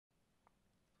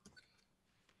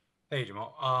Hey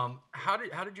Jamal, how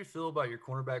did you feel about your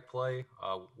cornerback play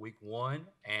week one,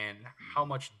 and how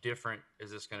much different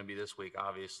is this going to be this week?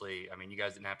 Obviously, I mean, you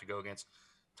guys didn't have to go against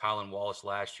Tylan Wallace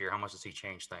last year. How much does he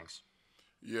change things?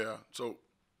 Yeah. So,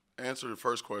 answer the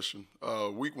first question.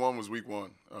 Week one was week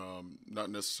one. Not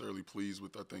necessarily pleased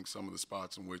with, I think, some of the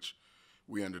spots in which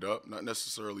we ended up. Not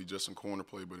necessarily just in corner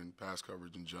play, but in pass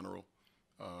coverage in general.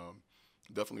 Um,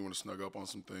 Definitely want to snug up on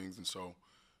some things, and so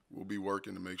we'll be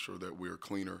working to make sure that we're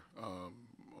cleaner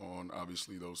on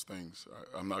obviously those things.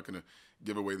 I'm not going to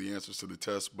give away the answers to the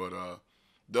test, but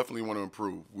definitely want to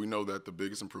improve. We know that the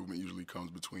biggest improvement usually comes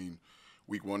between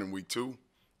week one and week two,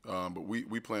 but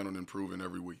we plan on improving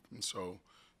every week, and so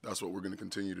that's what we're going to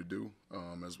continue to do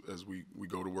as we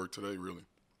go to work today. Really.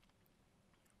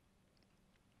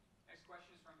 Next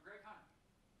question is from Greg Hunter.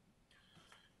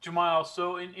 Jahmile,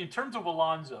 so in terms of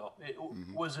Alonzo,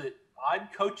 Mm-hmm. was it odd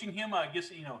coaching him? I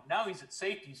guess, now he's at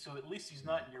safety, so at least he's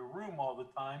not in your room all the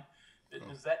time. Oh.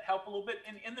 Does that help a little bit?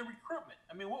 And the recruitment,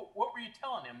 I mean, what were you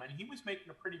telling him? I mean, he was making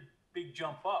a pretty big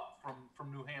jump up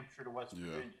from New Hampshire to West Yeah.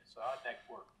 Virginia. So how'd that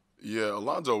work? Yeah,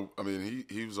 Alonzo. I mean,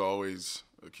 he was always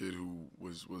a kid who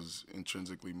was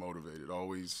intrinsically motivated.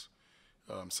 Always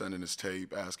sending his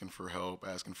tape, asking for help,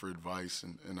 asking for advice,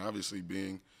 and obviously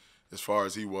being as far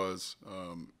as he was,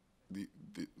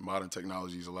 the modern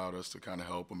technologies allowed us to kind of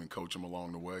help him and coach him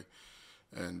along the way.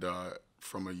 And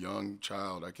from a young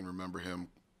child, I can remember him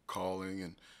calling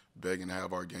and begging to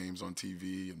have our games on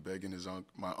TV and begging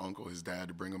my uncle, his dad,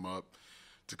 to bring him up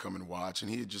to come and watch.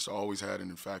 And he had just always had an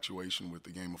infatuation with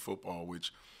the game of football,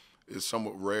 which is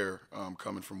somewhat rare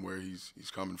coming from where he's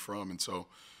coming from. And so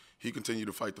he continued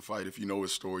to fight the fight. If you know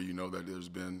his story, you know that there's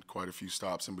been quite a few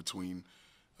stops in between,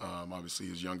 obviously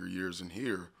his younger years and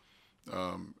here.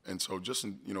 And so just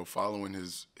following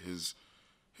his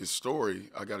story,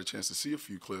 I got a chance to see a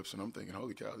few clips, and I'm thinking,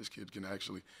 holy cow, this kid can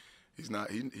actually. He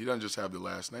doesn't just have the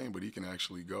last name, but he can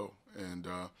actually go. And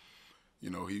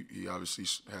he obviously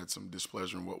had some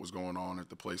displeasure in what was going on at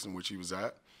the place in which he was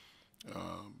at,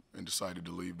 and decided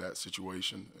to leave that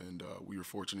situation. And we were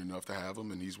fortunate enough to have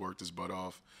him, and he's worked his butt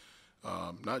off,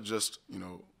 not just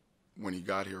when he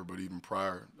got here, but even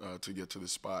prior to get to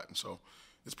this spot. And so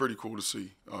it's pretty cool to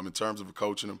see. In terms of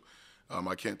coaching him,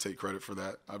 I can't take credit for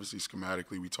that. Obviously,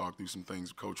 schematically, we talked through some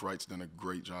things. Coach Wright's done a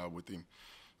great job with him,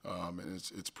 and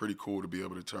it's pretty cool to be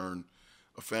able to turn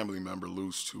a family member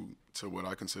loose to what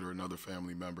I consider another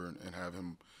family member and have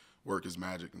him work his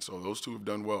magic. And so those two have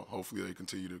done well. Hopefully, they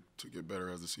continue to get better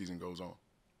as the season goes on.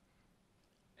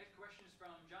 Next question is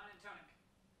from John Antonic.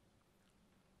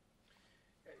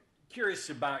 Curious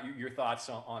about your thoughts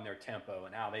on their tempo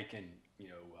and how they can,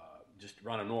 just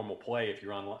run a normal play if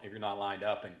you're not lined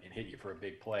up and hit you for a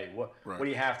big play. What Right. what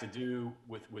do you have to do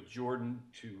with Jordan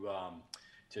to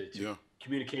Yeah.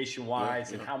 communication wise,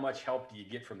 Yeah, and yeah. how much help do you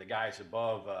get from the guys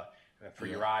above for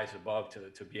Yeah. your eyes above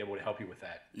to be able to help you with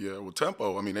that? Yeah, well,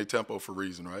 tempo. I mean, they tempo for a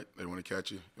reason, right? They want to catch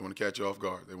you. They want to catch you off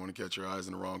guard. They want to catch your eyes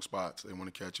in the wrong spots. They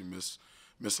want to catch you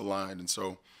misaligned. And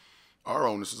so, our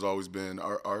onus has always been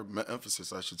our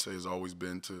emphasis, I should say, has always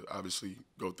been to obviously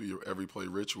go through your every play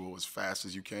ritual as fast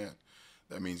as you can.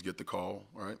 That means get the call,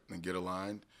 right, and get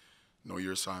aligned, know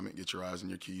your assignment, get your eyes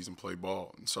and your keys, and play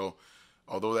ball. And so,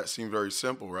 although that seemed very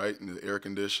simple, right, and the air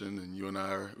conditioned, and you and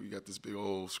we got this big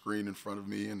old screen in front of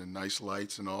me and the nice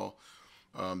lights and all,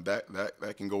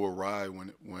 that can go awry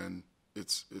when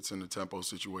it's in a tempo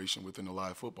situation within a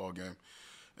live football game.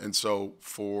 And so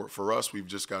for us, we've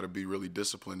just got to be really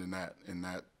disciplined in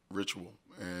that ritual.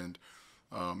 And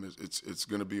it's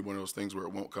going to be one of those things where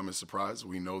it won't come as a surprise.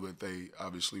 We know that they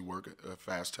obviously work a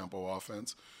fast tempo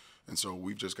offense, and so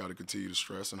we've just got to continue to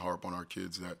stress and harp on our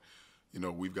kids that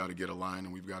we've got to get aligned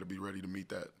and we've got to be ready to meet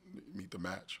the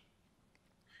match.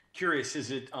 Curious,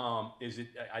 is it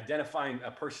identifying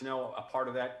a personnel a part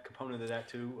of that component of that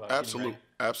too? Getting ready?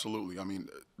 Absolutely. I mean,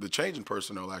 the change in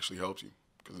personnel actually helps you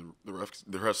because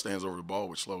the ref stands over the ball,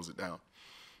 which slows it down.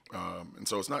 And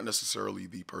so it's not necessarily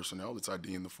the personnel; it's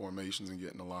IDing the formations and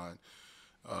getting the line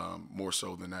more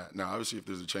so than that. Now, obviously, if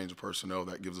there's a change of personnel,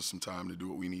 that gives us some time to do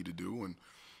what we need to do, and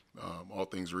all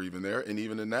things are even there. And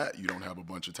even in that, you don't have a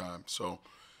bunch of time. So,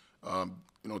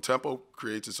 tempo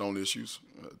creates its own issues.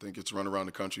 I think it's run around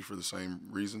the country for the same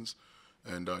reasons,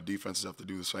 and defenses have to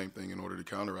do the same thing in order to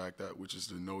counteract that, which is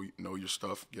to know your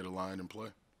stuff, get aligned, and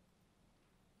play.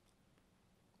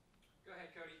 Go ahead,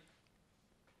 Cody.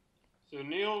 So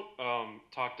Neil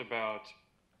talked about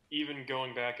even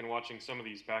going back and watching some of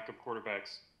these backup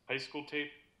quarterbacks' high school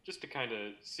tape just to kind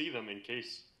of see them in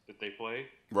case that they play.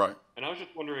 Right. And I was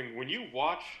just wondering, when you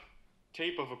watch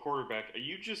tape of a quarterback, are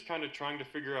you just kind of trying to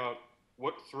figure out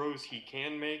what throws he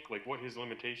can make, like what his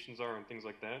limitations are and things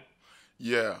like that?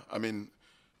 Yeah, I mean,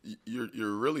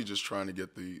 you're really just trying to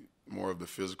get the more of the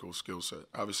physical skill set.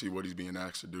 Obviously, what he's being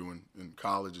asked to do in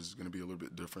college is going to be a little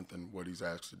bit different than what he's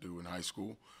asked to do in high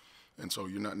school. And so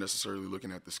you're not necessarily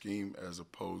looking at the scheme as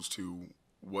opposed to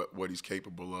what he's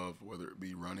capable of, whether it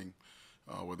be running,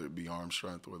 whether it be arm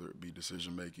strength, whether it be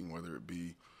decision making, whether it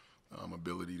be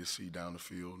ability to see down the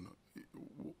field,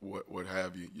 what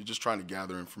have you. You're just trying to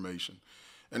gather information.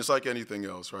 And it's like anything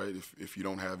else, right? If you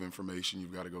don't have information,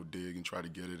 you've got to go dig and try to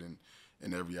get it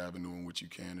in every avenue in which you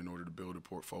can in order to build a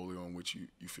portfolio in which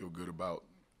you feel good about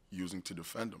using to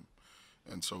defend them.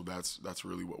 And so that's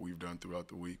really what we've done throughout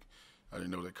the week. I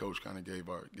didn't know that Coach kind of gave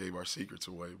our secrets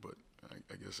away, but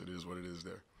I guess it is what it is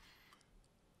there.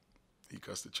 He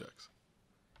cuts the checks.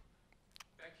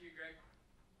 Back to you, Greg.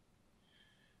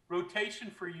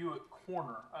 Rotation for you at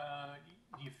corner.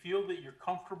 Do you feel that you're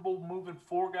comfortable moving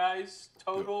 4 guys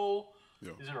total?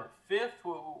 Yeah. Is there a fifth?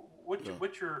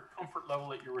 What's your comfort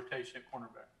level at your rotation at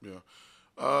cornerback?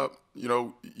 Yeah.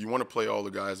 You want to play all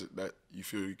the guys that you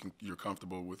feel you're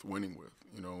comfortable with winning with.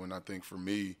 And I think for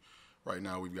me, right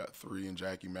now we've got 3 in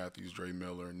Jackie Matthews, Dre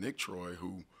Miller, and Nick Troy,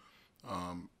 who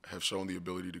have shown the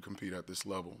ability to compete at this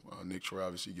level. Nick Troy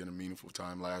obviously getting a meaningful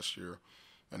time last year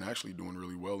and actually doing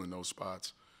really well in those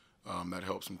spots. That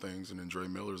helped some things. And then Dre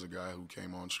Miller's a guy who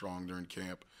came on strong during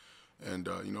camp. And,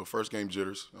 first game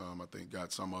jitters, I think,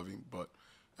 got some of him. But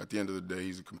at the end of the day,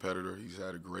 he's a competitor. He's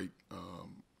had a great,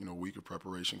 week of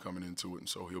preparation coming into it. And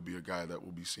so he'll be a guy that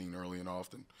will be seen early and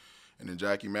often. And then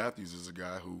Jackie Matthews is a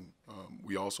guy who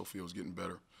we also feel is getting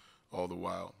better all the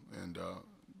while. And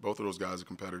both of those guys are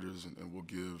competitors and will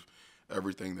give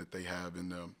everything that they have in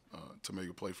them to make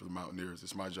a play for the Mountaineers.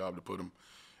 It's my job to put them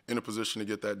in a position to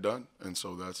get that done. And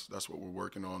so that's what we're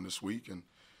working on this week and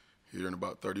here in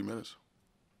about 30 minutes.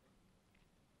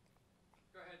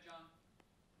 Go ahead,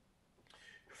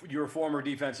 John. You're a former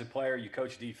defensive player. You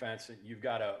coach defense, and you've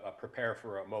got to prepare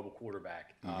for a mobile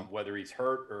quarterback. Whether he's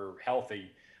hurt or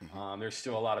healthy, there's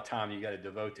still a lot of time you got to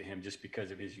devote to him just because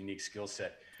of his unique skill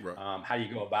set. Right. How do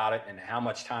you go about it, and how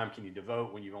much time can you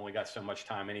devote when you've only got so much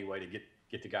time anyway to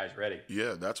get the guys ready?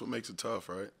 Yeah, that's what makes it tough,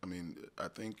 right? I mean, I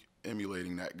think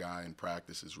emulating that guy in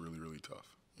practice is really, really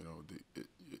tough.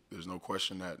 There's no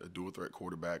question that a dual threat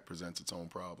quarterback presents its own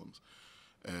problems.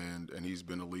 And he's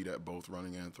been elite at both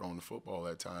running and throwing the football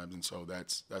at times, and so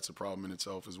that's a problem in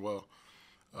itself as well.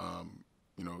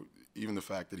 Even the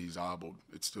fact that he's obbled,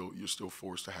 you're still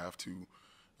forced to have to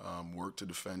work to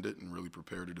defend it and really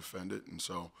prepare to defend it, and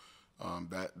so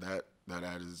that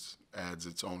adds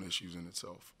its own issues in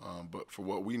itself. But for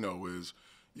what we know is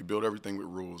you build everything with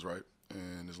rules, right?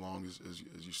 And as long as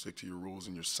you stick to your rules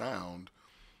and you're sound,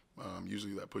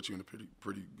 usually that puts you in a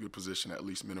pretty good position to at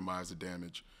least minimize the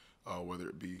damage. Whether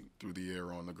it be through the air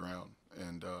or on the ground.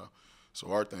 And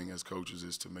so our thing as coaches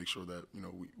is to make sure that,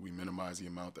 we minimize the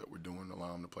amount that we're doing,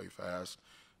 allow them to play fast,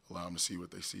 allow them to see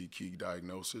what they see, key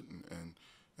diagnose it,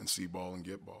 and see ball and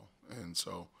get ball. And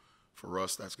so for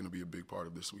us, that's going to be a big part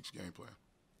of this week's game plan.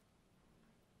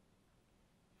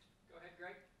 Go ahead,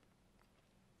 Greg.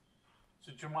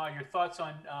 So, Jahmile, your thoughts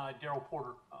on Daryl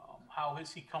Porter? How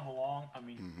has he come along? I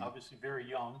mean, obviously very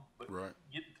young, but right.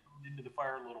 Getting thrown into the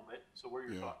fire a little bit. So what are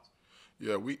your thoughts?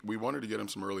 Yeah, we wanted to get him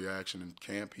some early action in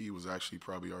camp. He was actually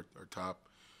probably our top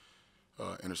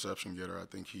interception getter. I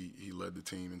think he led the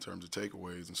team in terms of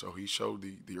takeaways, and so he showed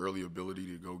the early ability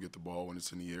to go get the ball when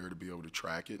it's in the air, to be able to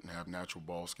track it and have natural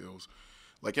ball skills.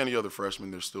 Like any other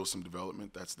freshman, there's still some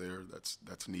development that's there,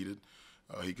 that's needed.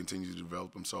 He continues to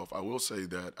develop himself. I will say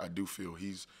that I do feel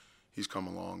he's come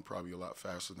along probably a lot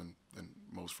faster than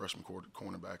most freshman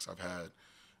cornerbacks I've had,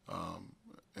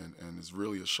 and is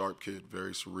really a sharp kid,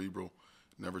 very cerebral,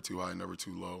 never too high, never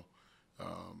too low,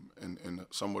 and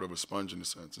somewhat of a sponge in a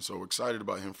sense. And so we're excited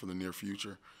about him for the near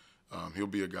future. He'll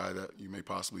be a guy that you may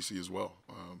possibly see as well.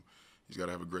 He's got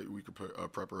to have a great week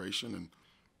of preparation, and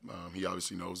he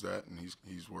obviously knows that, and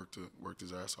he's worked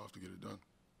his ass off to get it done.